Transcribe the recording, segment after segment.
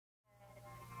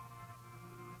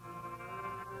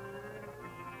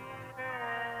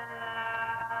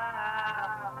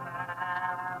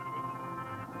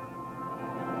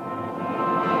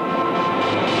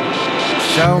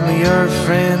Show me your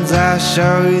friends, I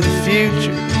show you the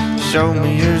future. Show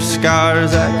me your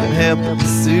scars, I can help with the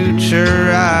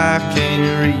suture. I can't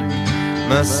read,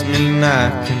 must mean I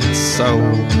can sew.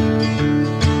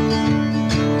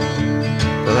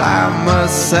 Well, I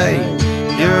must say,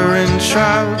 you're in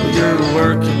trouble. You're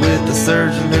working with a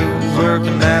surgeon who's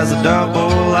working as a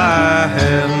double. I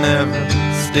have never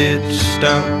stitched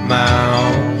up my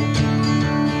own,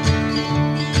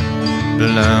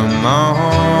 but I'm on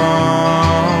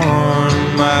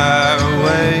my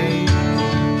way.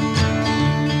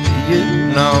 You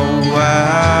know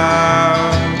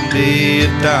I'll be a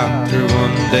doctor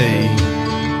one day.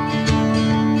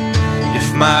 If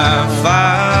my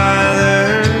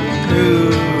father knew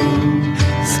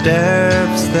the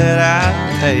steps that I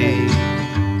take,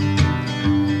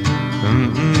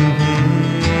 I'm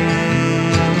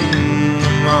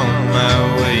on my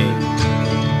way.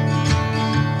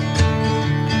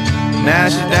 Now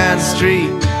she's down the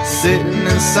street, sitting in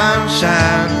the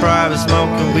sunshine, probably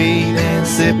smoking weed and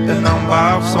sipping on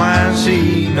box wine.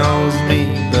 She knows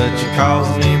me, but she calls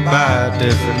me by a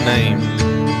different name.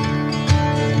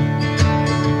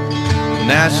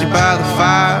 Now she by the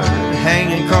fire,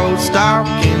 hanging cold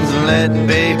stockings and letting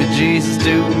baby Jesus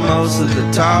do most of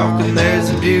the talking. There's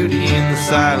a beauty in the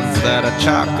silence that I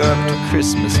chalk up to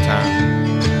Christmas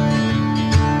time.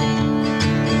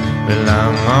 Well,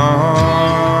 I'm on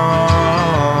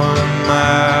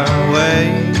my way.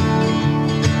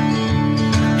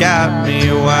 Got me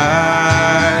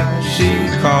why she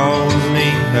calls me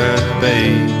her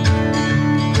babe.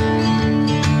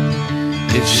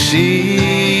 If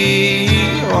she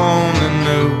only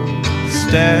knew the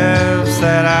steps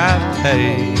that I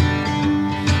take,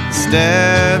 the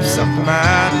steps of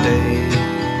my day.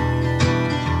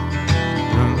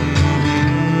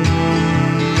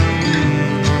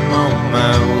 On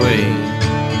my way.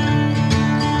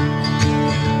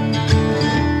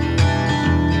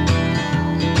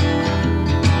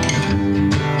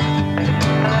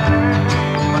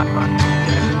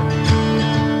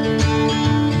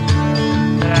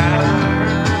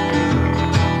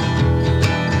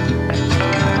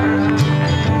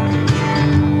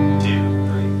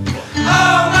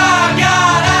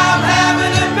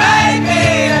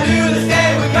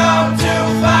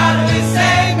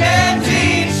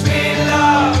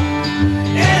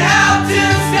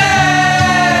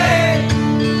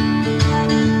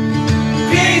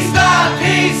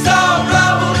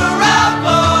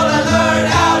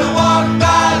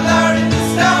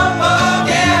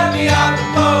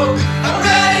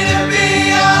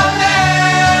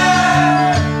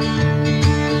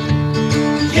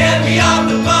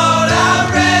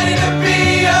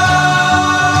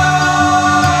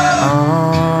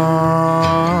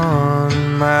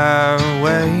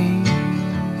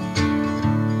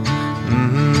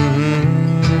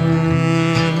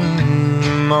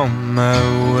 On my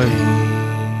way.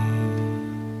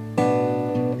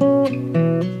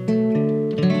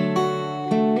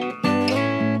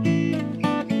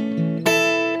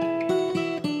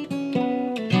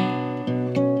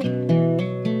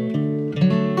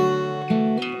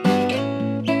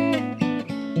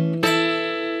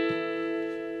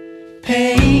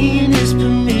 Pain is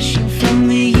permission from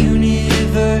the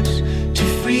universe to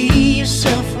free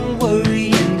yourself from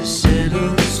worry and to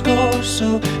settle the score.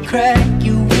 So crack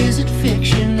your wizard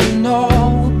fiction and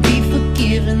all will be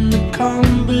forgiven. The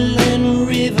Cumberland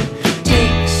River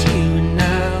takes you and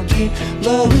I'll get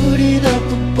loaded up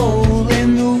a bowl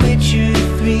and the Witcher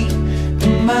 3. The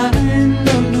mind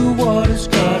underwater's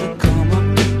gotta come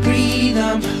up to breathe.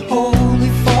 I'm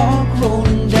holy fog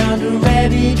rolling down to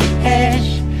rabbit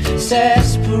hash,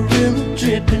 sarsaparilla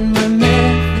dripping my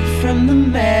method from the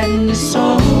madness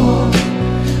on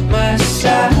my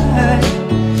side.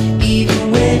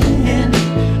 Even when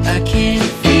I can't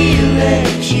feel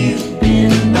that you've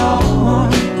been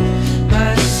on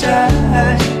my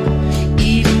side,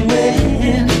 even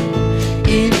when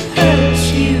it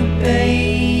hurts you, baby.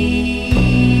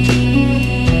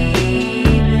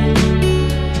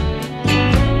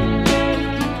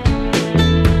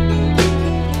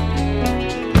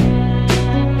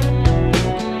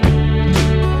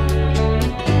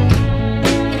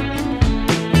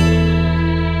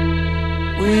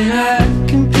 When I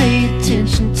can pay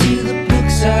attention to the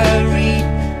books I read,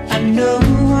 I know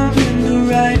I'm in the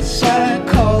right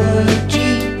psychology.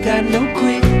 Got no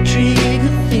quick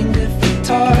trigger finger for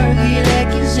target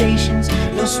accusations.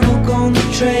 No smoke on the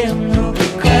trail, no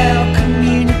crowd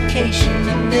communication.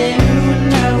 And there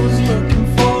when I was looking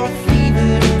for a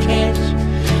fever to catch,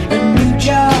 a new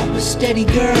job, a steady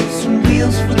girl, some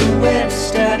wheels for the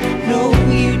West. I know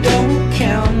you don't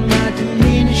count my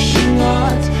diminishing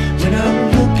odds when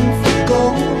I'm looking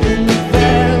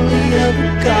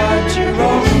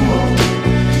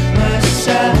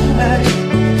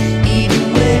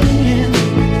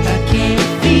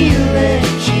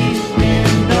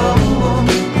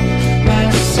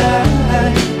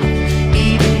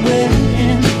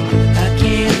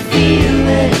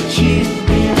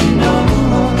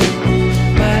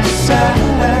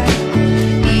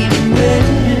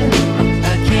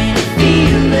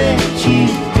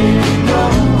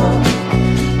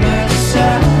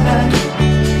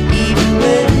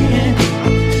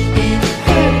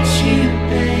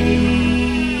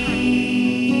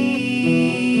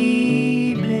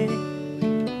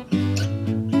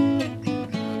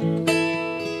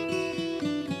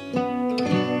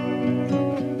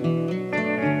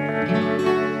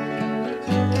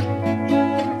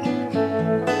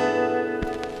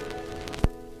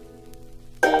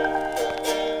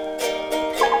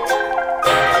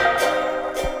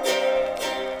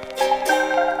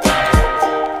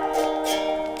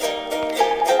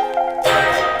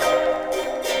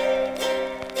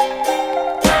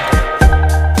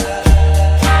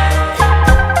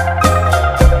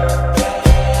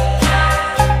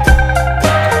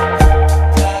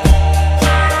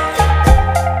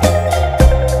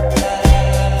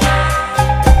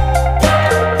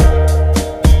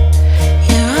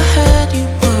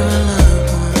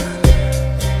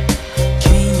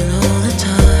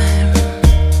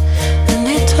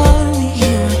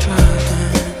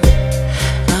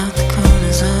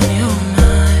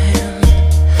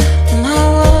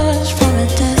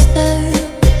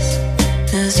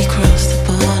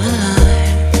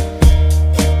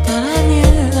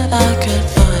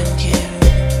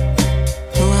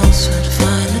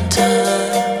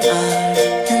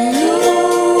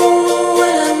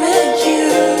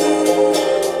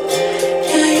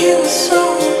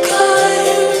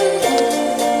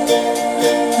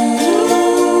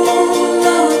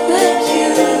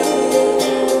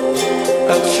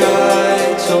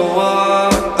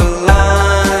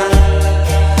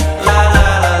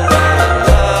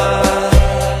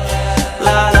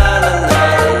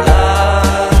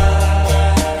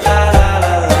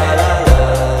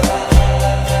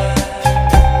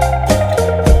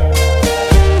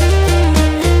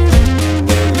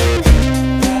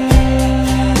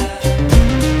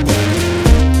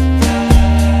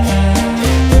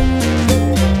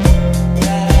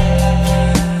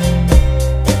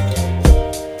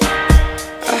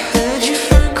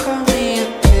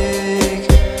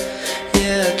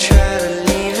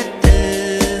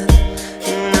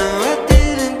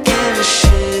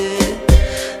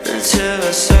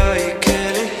though you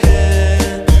couldn't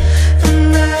hear.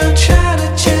 And I'm trying to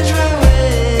change my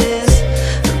ways,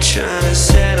 I'm trying to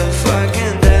settle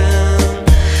fucking down.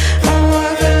 I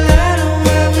walk a line of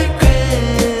wild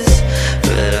regrets,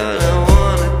 but all I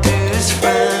wanna do is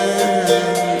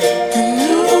frown. And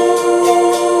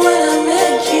ooh, when I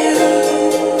met you,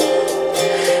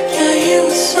 yeah, you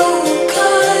were so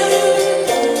kind.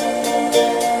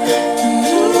 And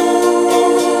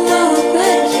ooh, now I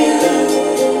met you,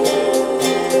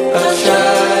 I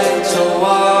tried to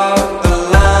walk the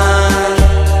line.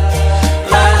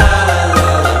 La la la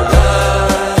la la,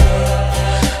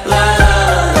 la la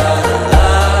la la,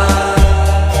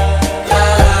 la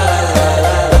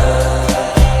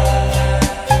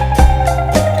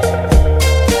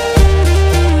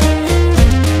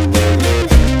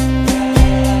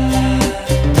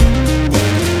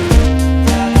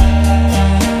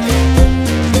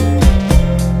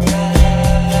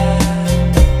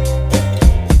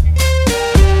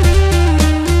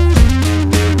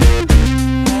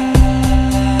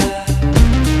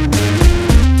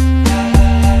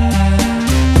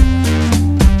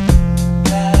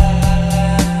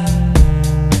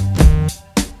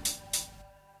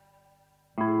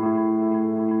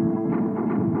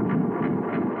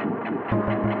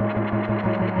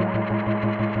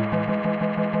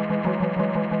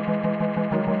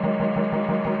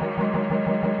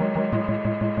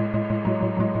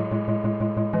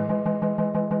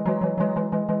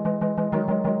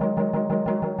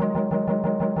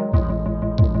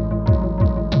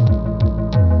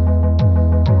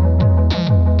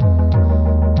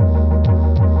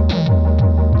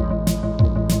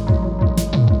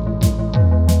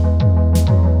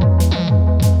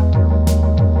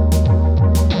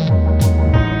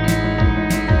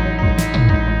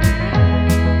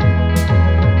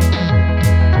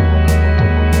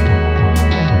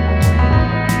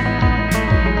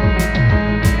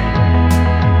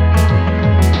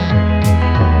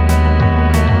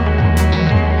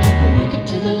Looking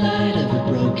to the light of a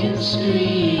broken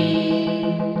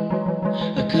screen,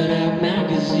 a cutout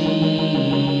magazine.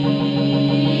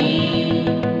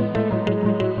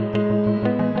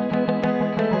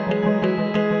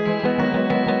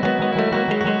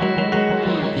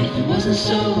 If it wasn't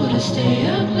so, would I stay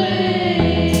up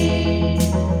late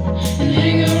and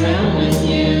hang around with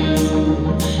you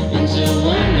until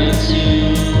 1 or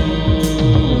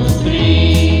 2 or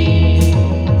 3?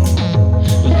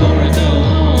 Before I go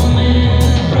home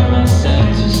and cry myself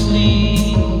to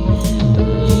sleep.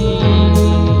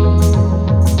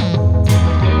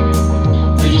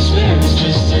 But you swear it was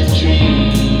just a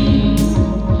dream,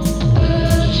 a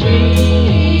dream.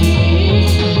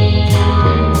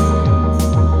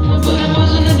 But it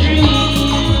wasn't a dream.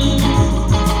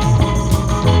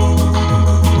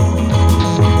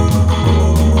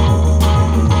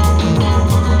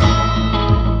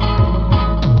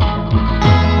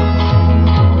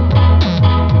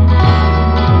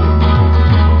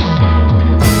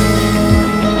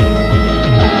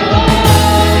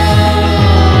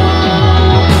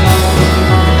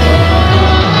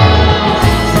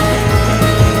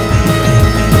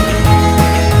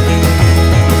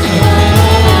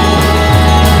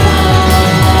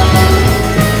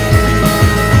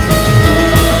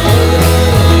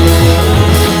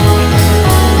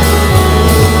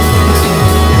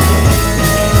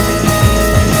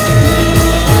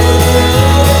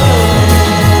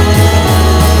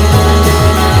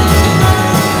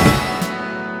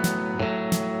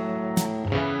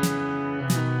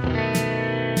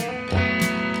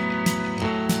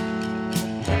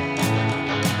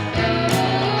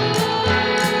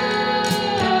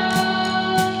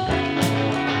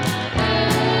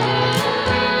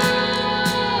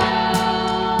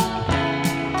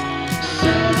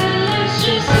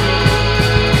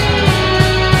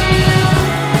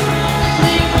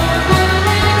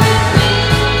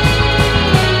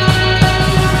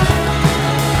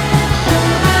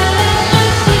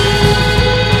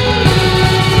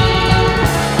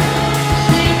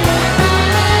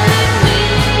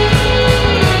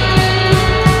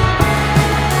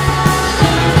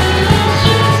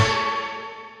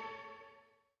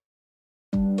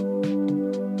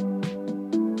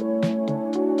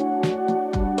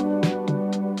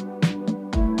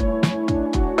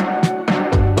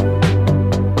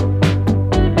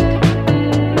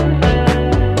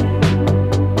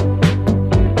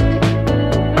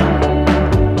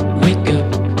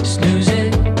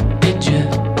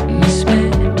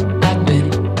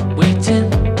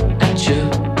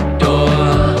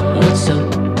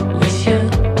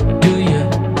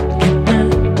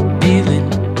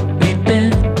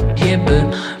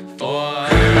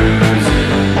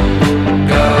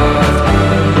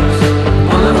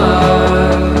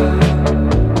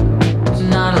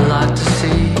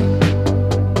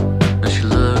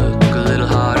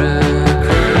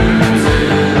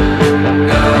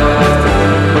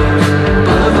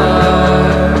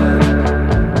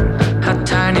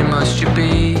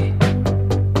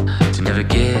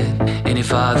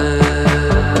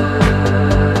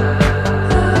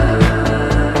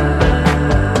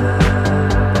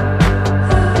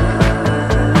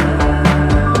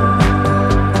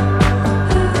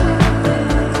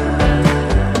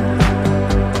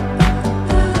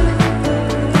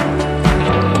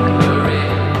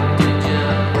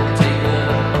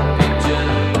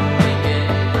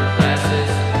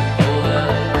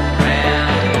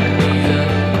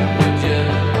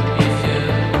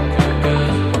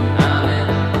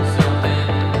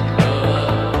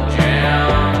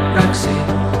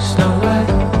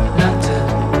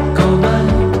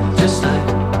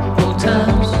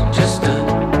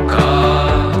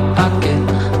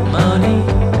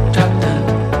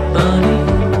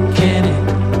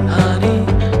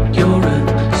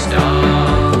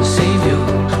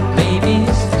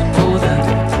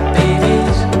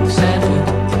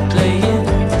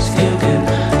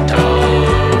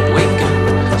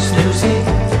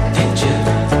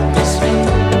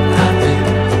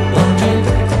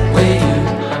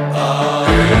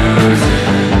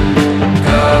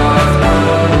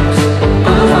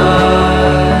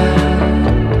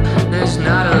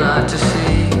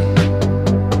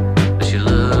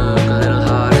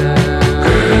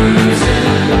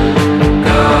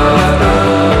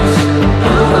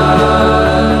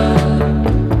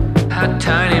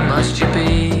 must you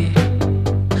be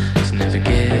to never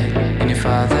get any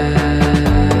farther?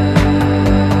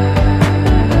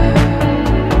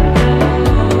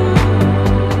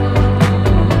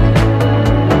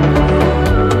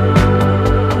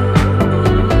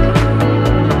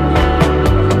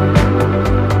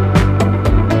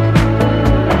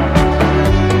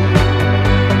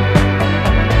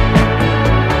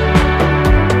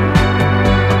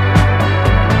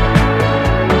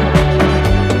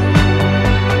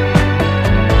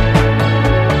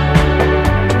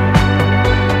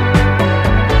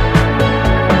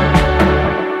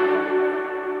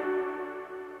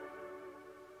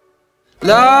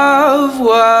 Love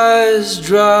was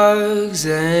drugs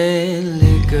and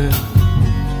liquor.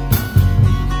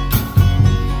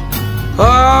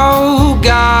 Oh,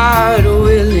 God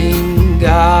willing,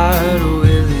 God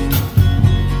willing.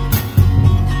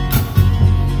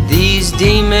 These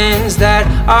demons that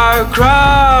are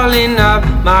crawling up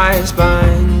my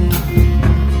spine,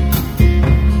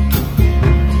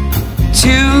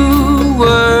 two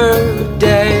were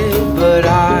dead, but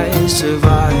I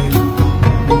survived.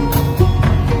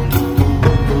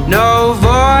 No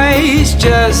voice,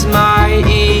 just my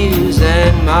ears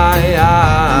and my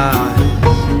eyes.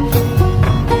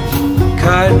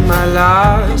 Cut my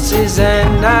losses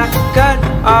and I cut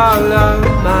all of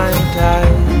my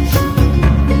ties.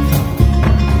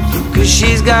 'Cause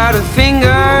she's got a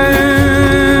finger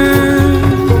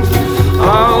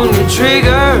on the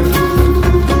trigger.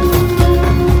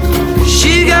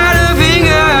 She's got a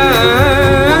finger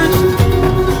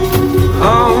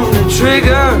on the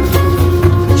trigger.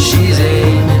 She's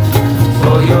aiming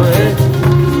for your head.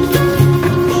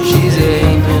 She's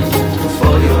aiming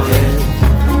for your head.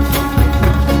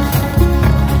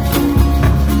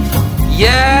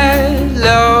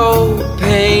 Yellow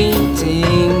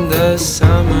painting the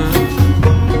summer.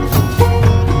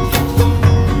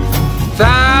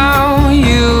 Found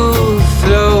you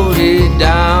floated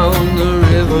down the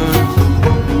river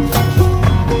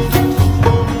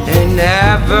and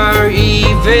never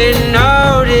even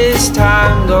noticed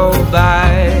time go by.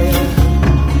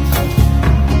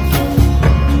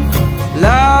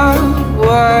 Love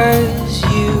was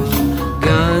you,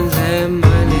 guns and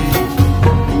money.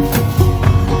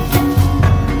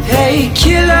 Hey,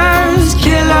 killers,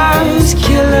 killers,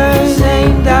 killers,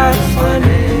 ain't that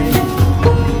funny?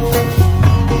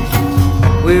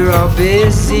 We're all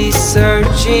busy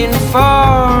searching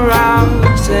for our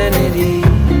sanity.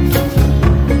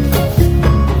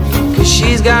 'Cause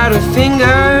she's got a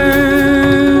finger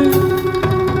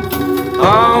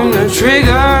on the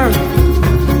trigger.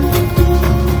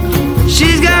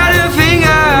 She's got a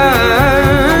finger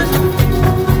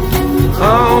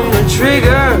on the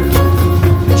trigger.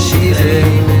 She's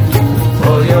aiming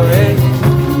for your head.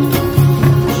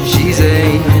 She's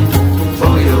aiming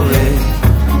for your head.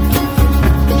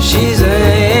 She's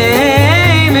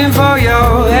aiming for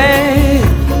your head.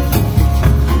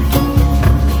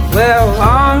 Well,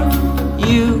 aren't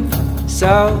you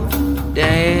so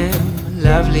damn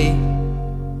lovely?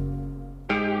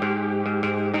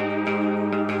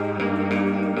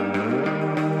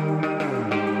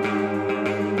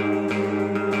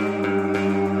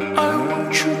 I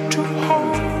want you to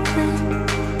hold me,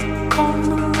 come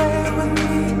and lay with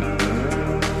me.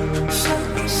 Set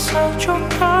aside your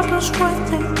problems with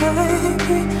me,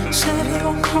 baby. Set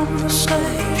your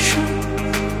conversation,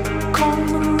 come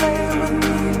and lay with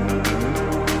me.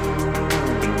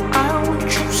 I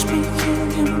want you speaking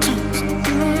in tongues.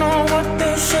 You know what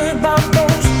they say about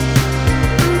those.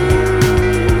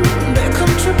 They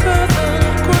come together,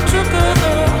 go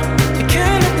together. You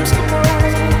can't let them skip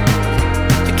away.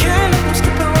 You can't let them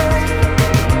skip away.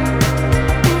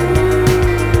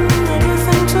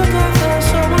 Everything together,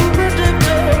 so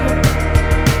unpredictable.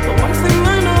 But one thing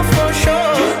I know for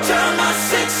sure. You turn my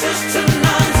sixes to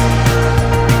nines.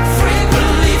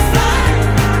 Frequently fly.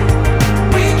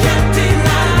 We can't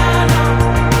deny.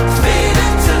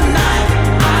 Speeding tonight.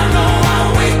 I know I'll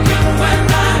weaken when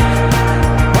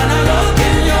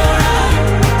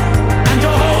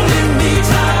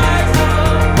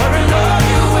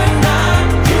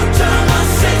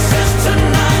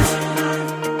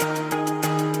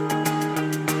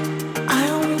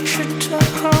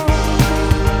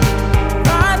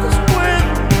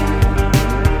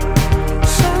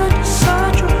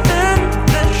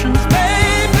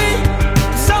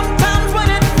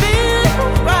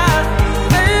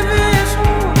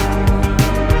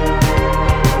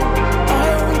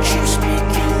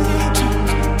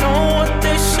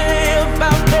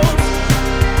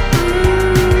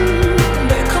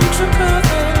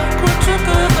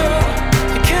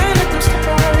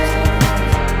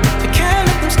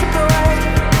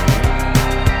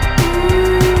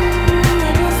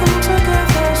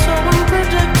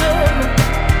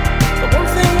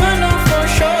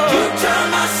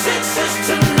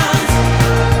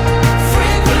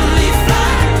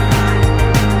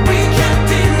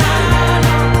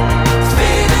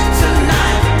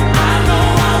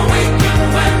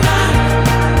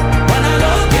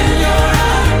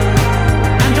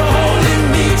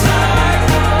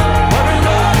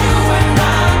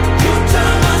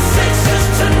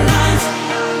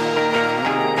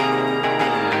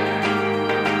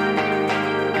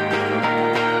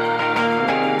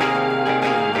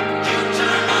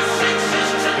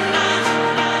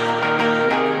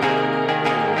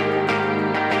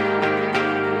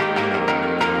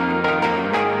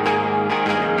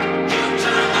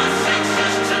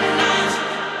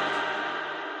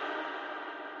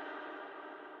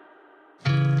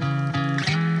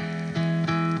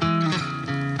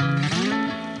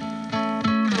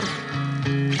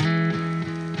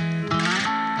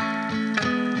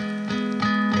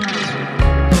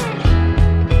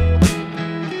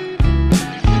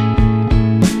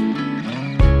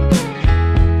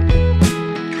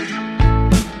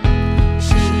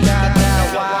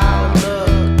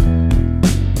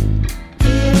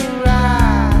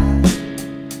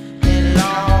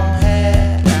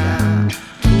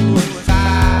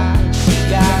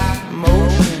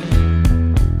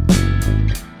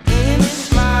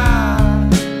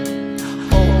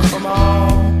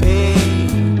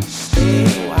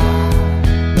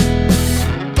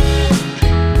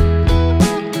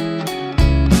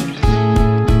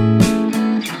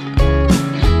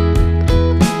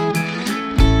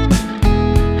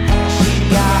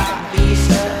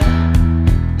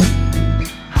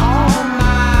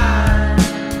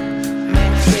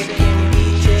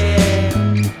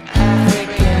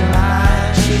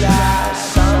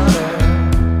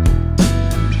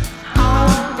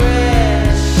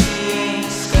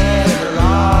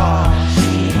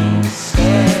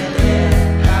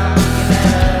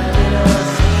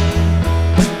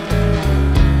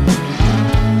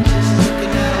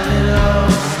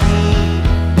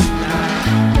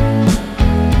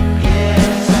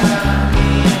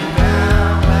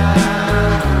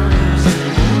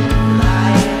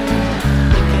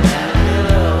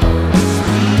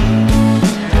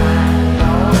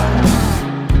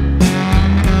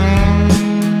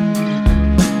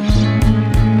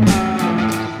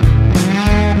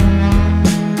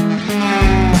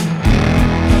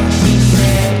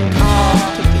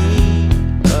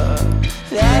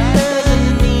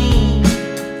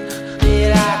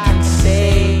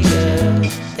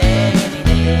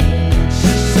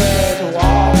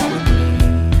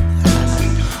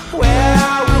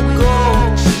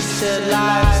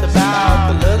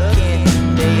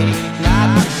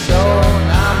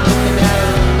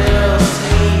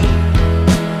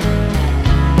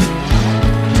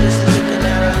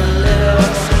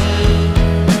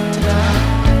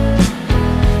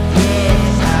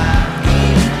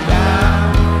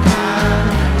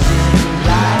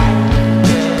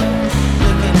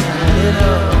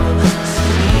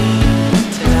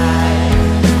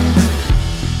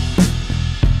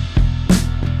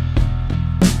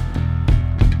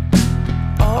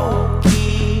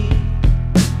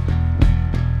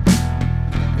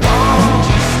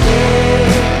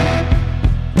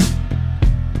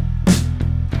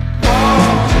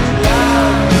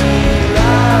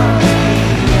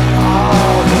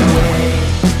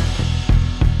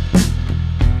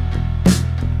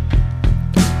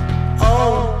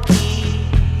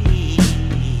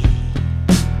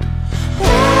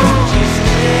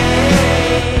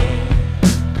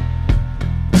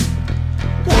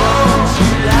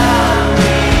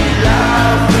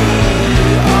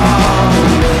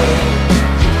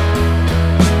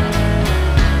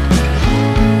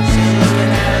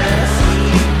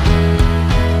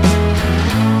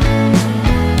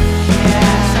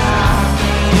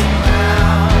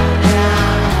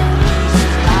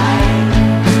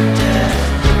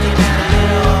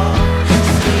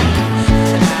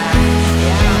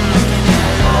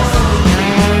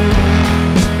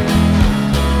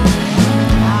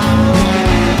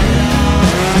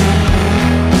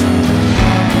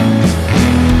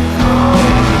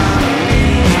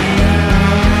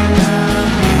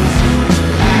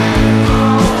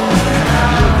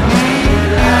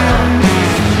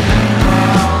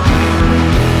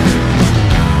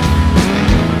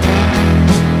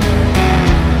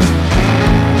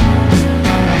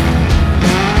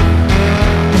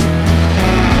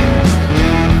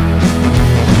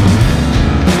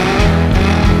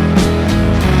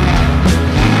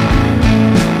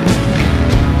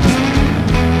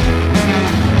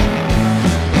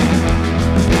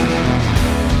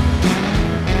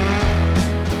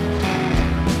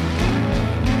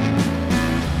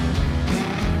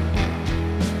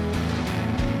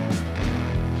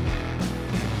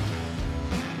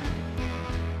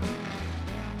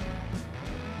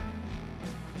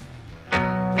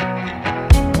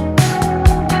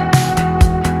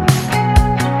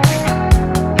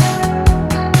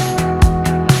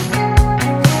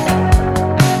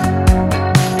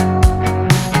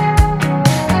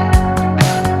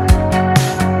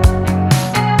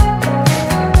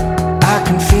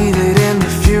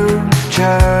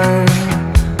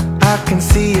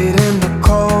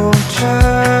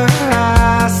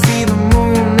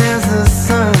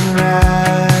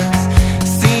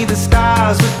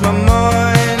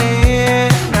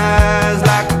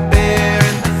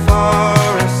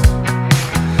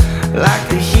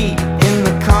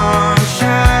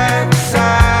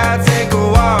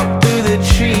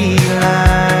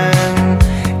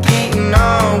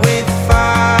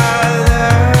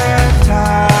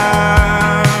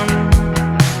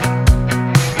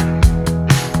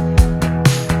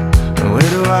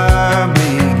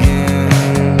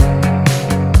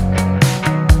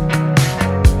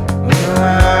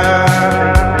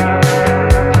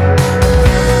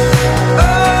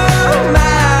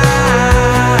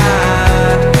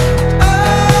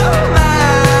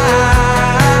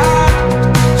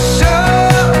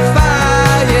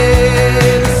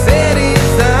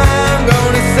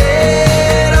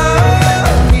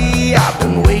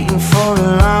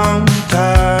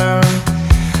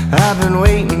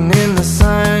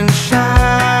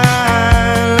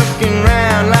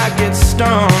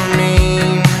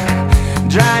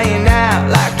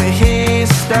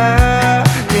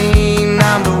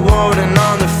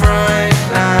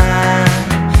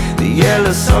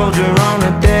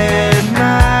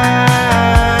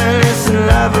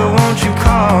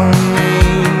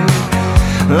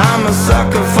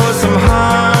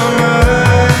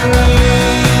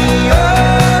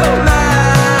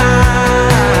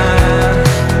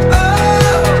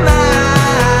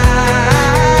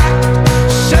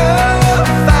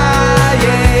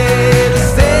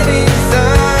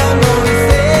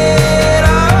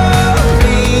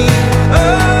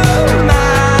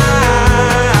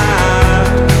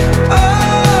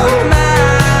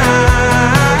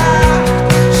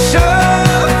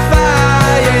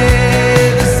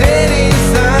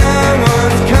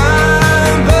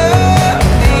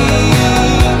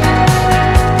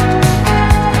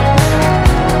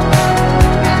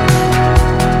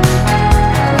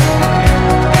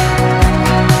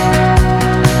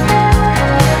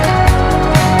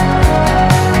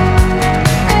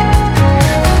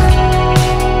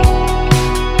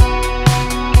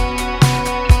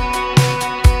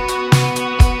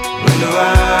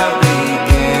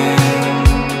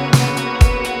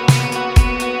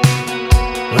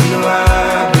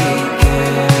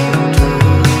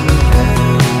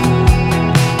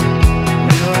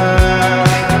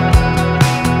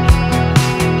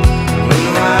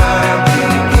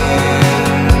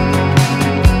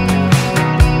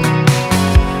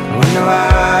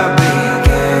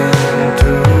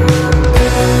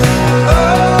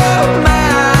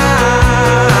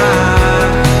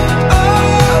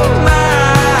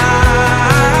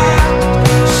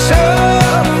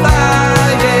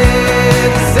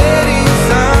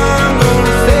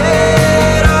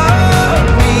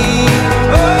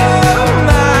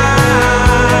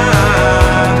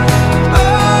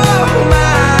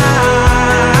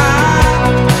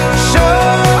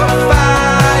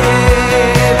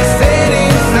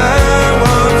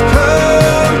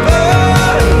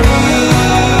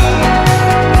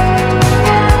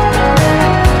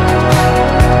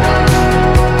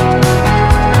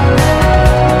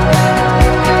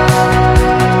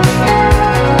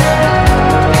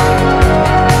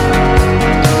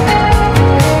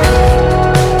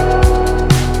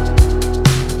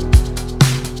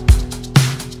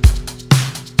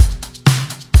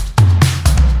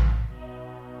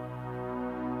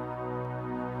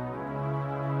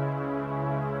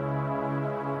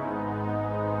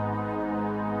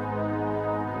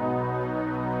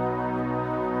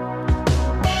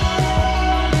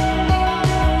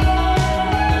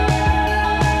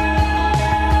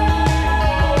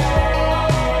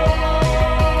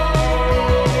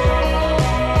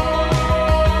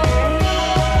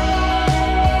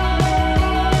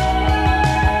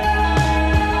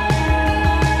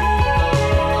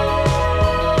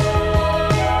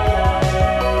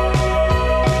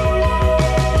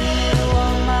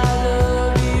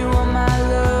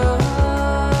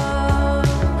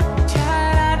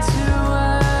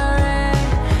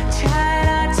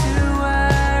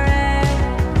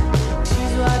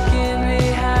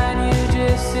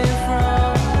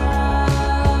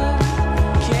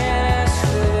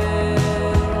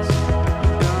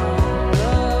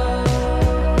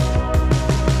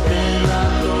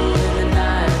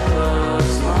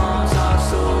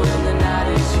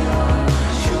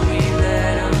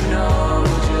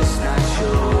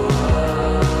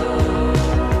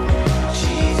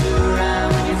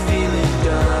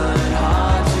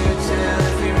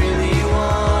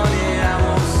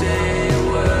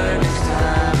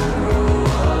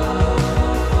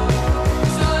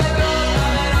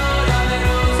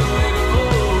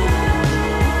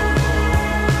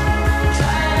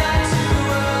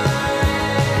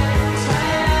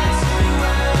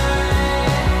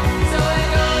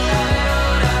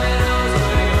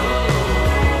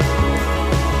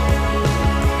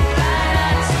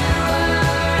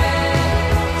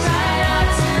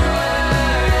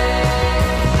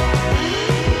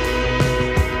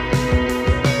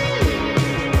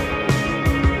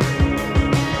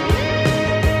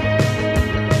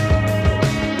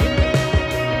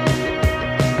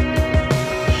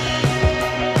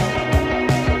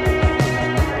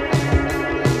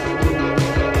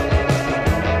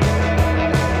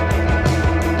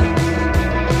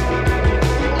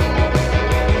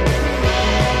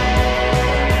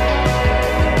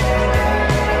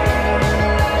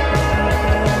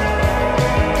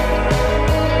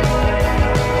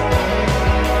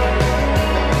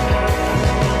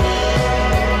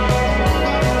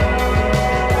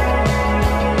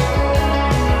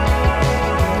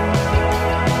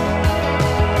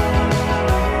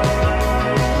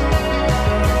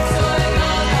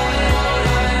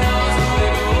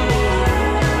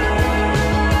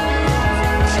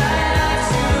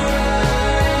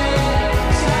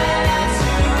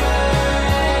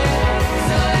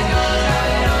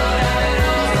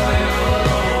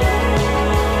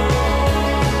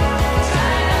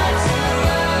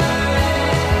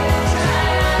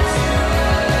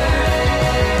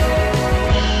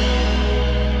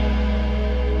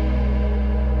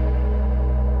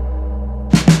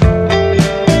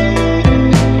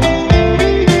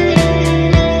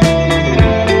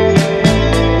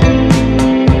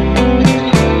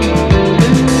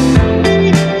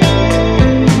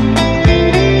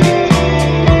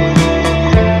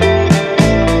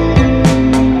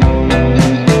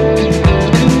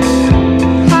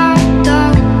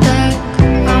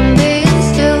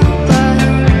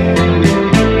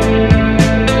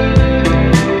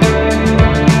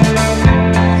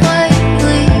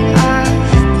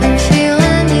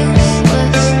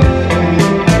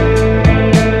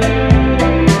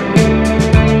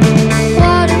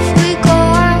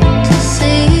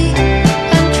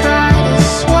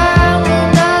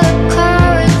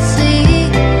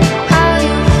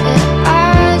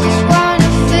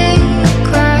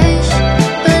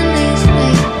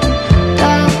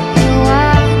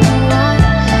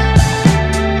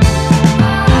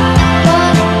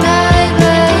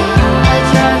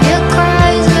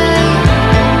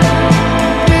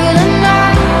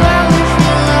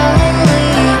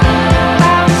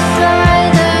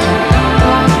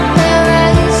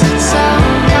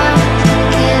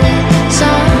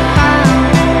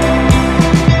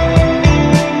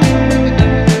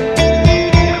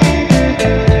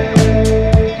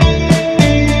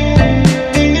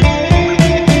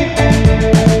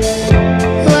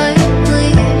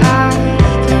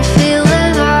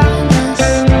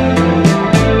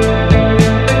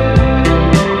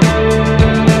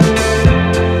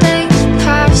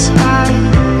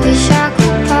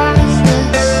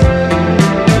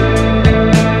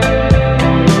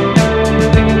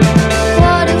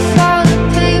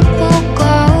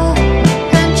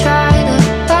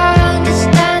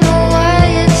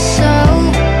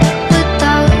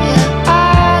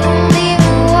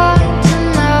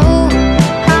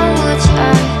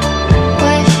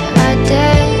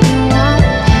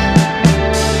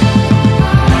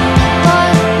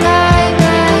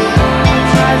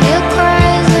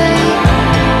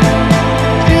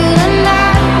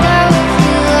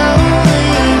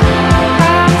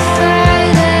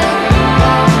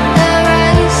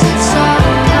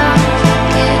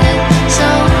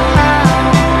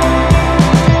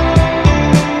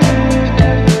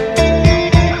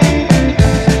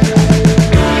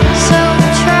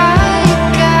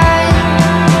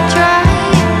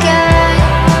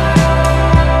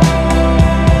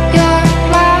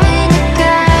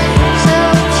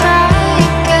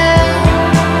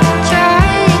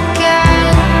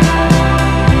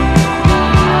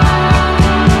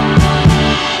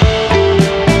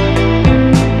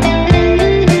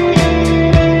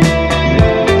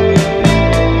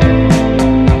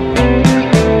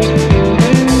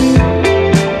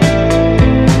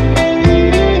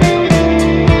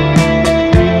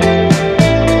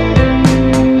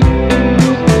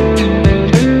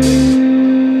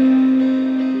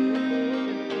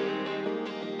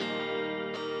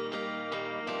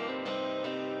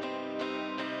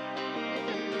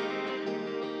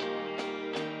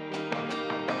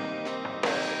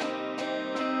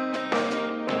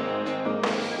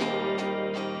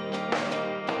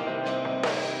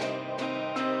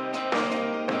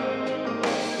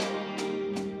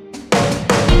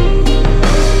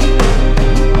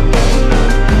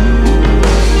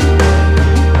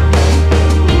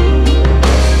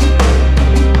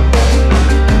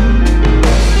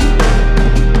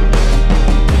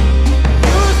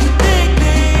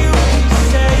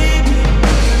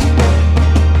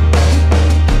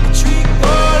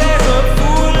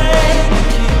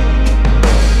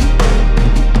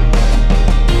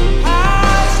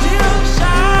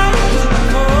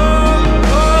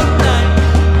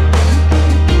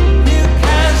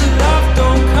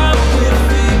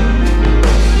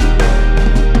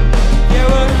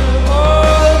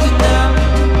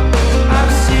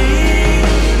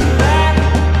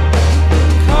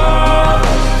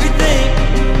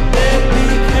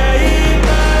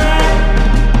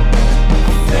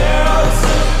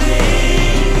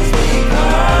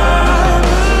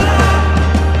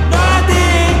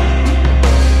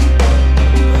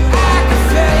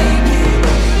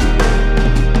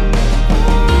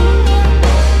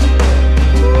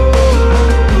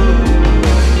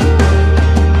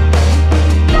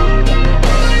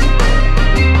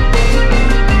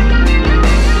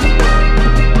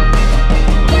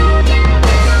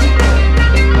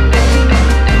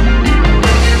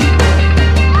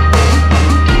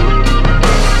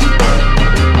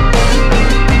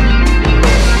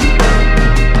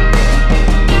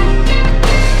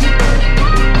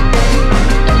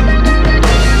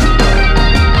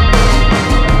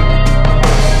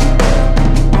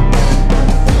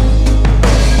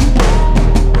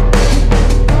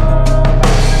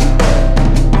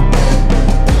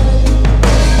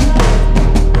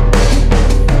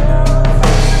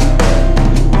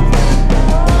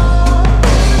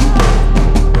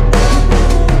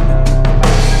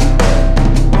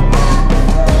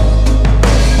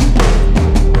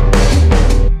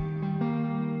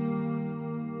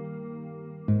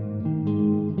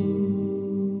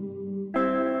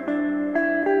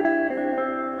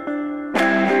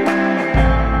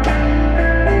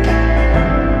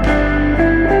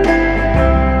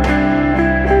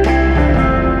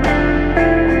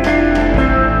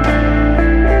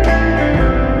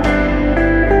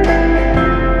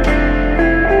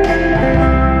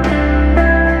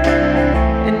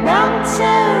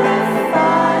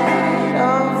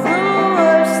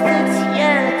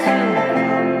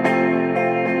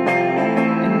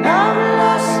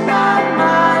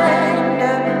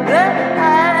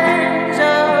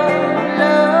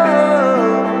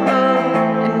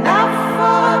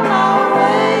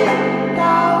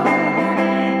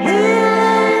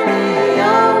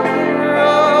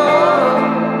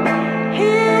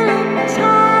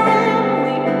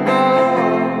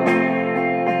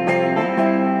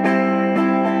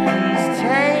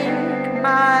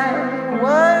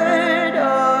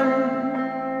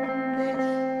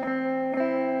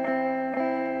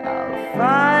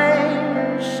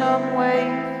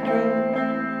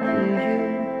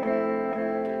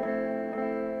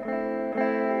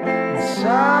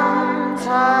Sometimes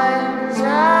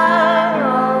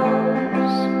arrows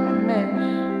miss,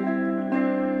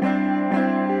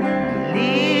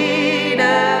 lead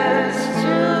us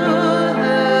to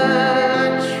the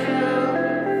truth.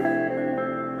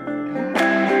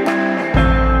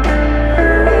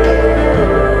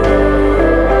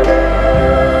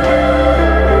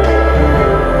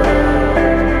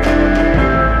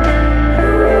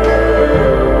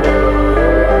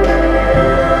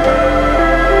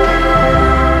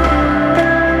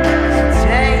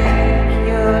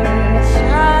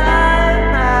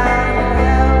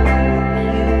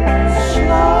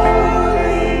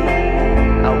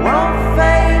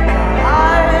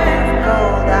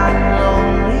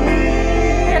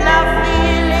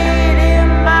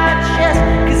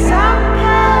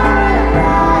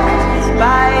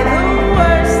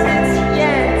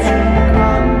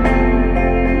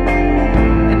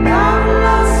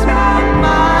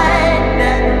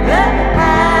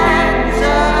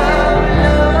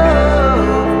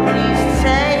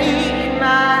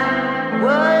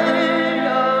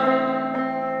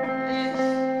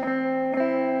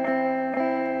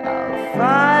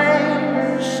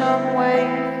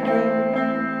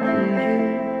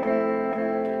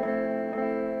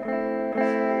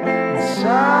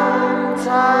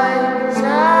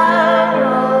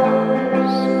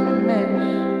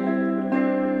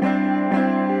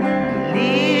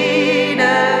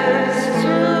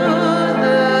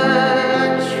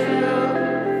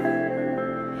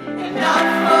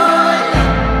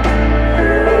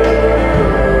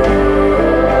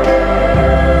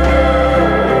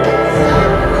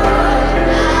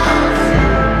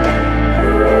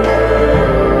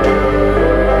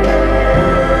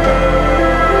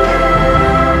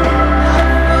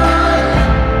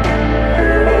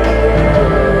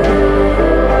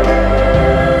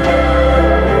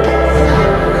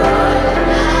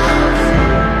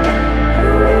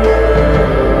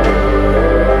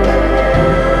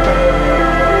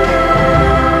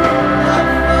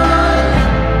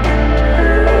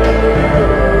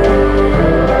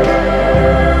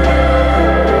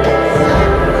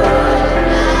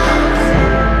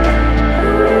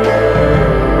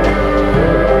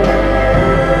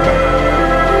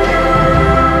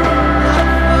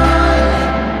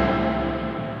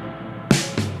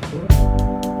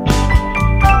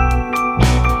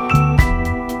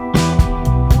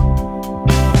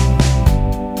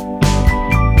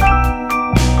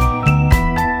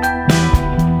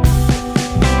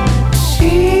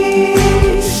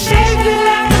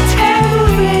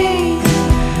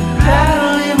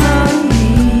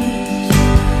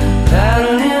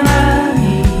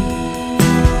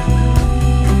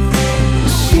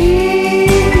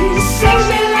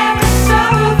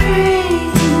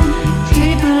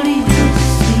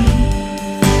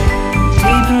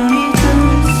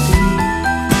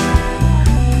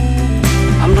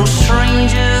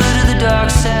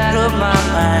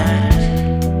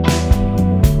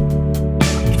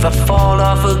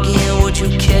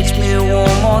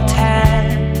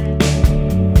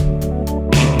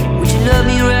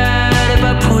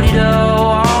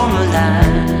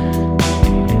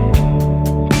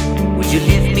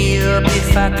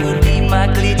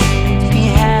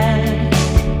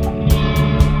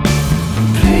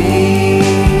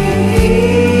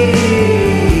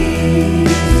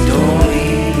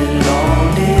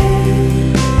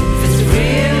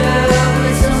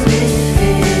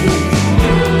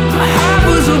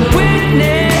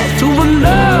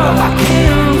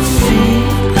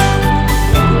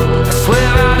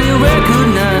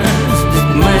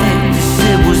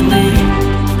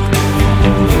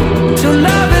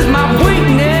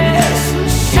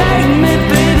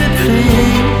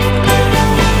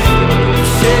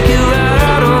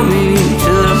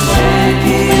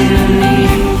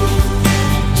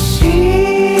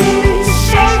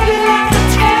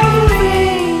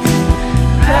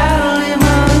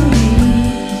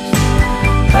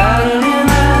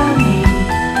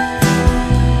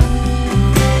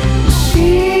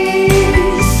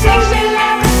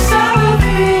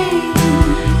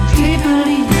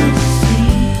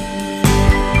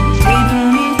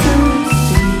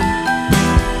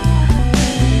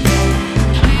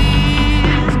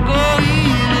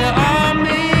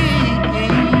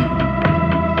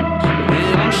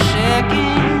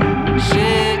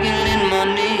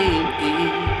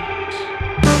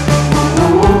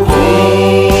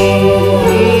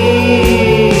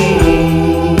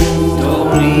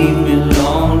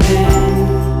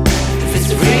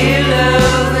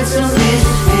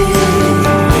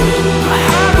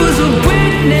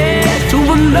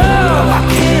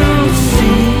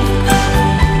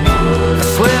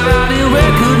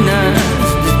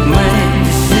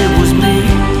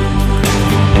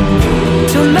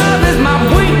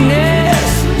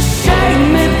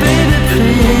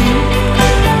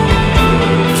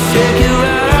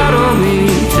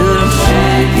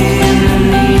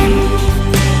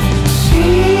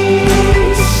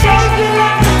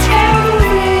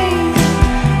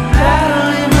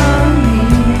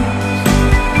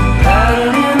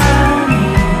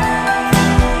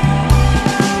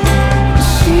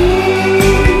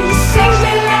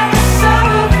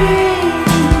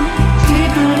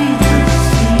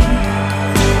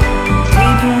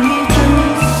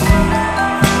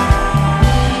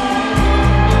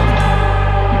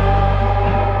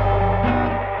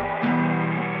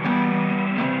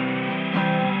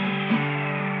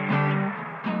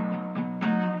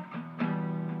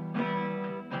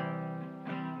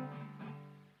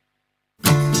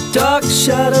 Dark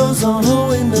shadows on a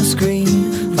window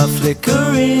screen are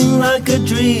flickering like a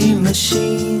dream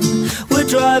machine. We're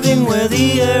driving where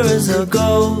the air is a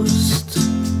ghost.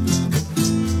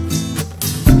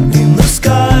 In the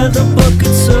sky the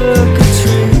bucket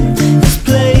circuitry is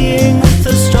playing with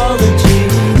astrology.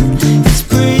 It's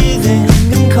breathing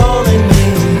and calling me.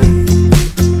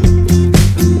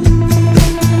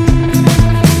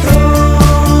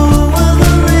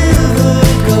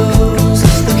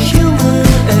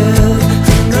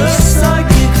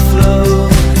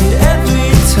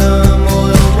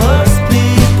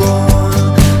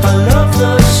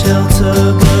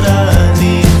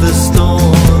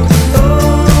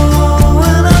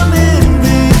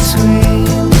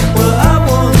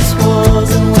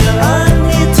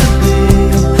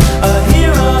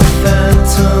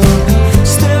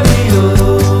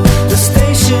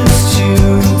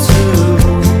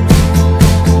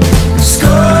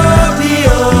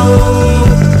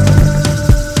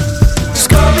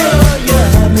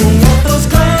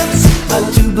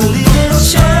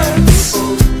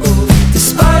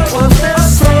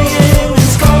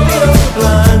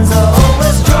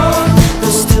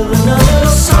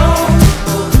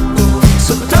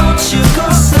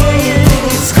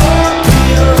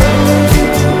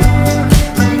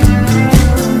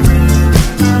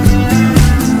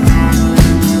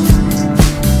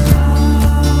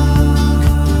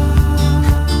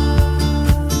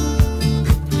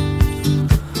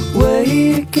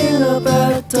 Waking up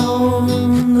at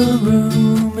dawn, the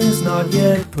room is not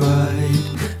yet bright.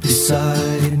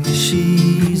 Beside me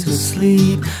she's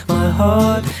asleep, my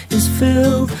heart is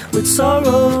filled with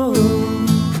sorrow.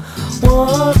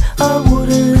 What I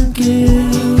wouldn't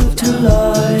give to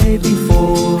lie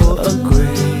before a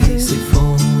grace, if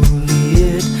only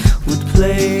it would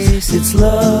place its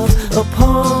love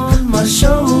upon my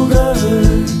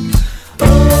shoulders.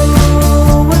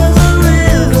 Oh, where the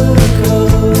river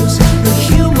goes, the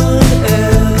human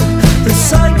air, the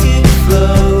psychic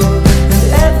flow, and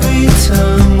every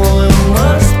turmoil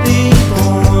must be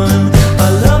born. I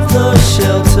love the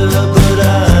shelter, but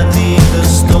I need the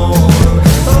storm.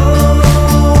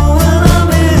 Oh, when I'm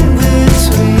in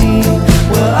between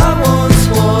where I once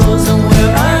was and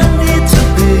where I need to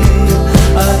be,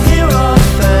 I hear our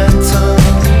phantom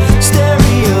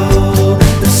stereo,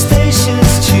 the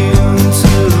station's tuned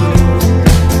to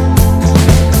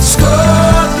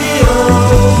Scorpio.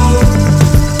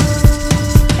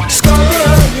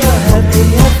 Scorpio, you had me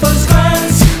at first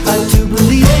glance. I do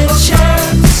believe in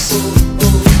chance.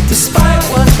 Despite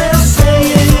what they're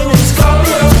saying, in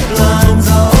Scorpio lines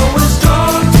are always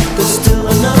drawn. There's still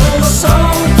another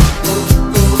song,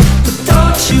 but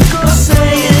don't you go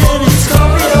saying in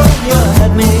Scorpio, you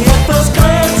had me at first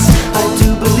glance. I do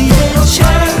believe in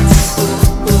chance.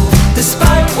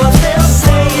 Despite what they're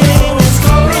saying, in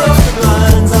Scorpio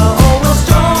lines are always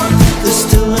drawn. There's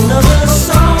still another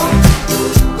song,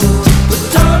 but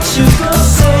don't you go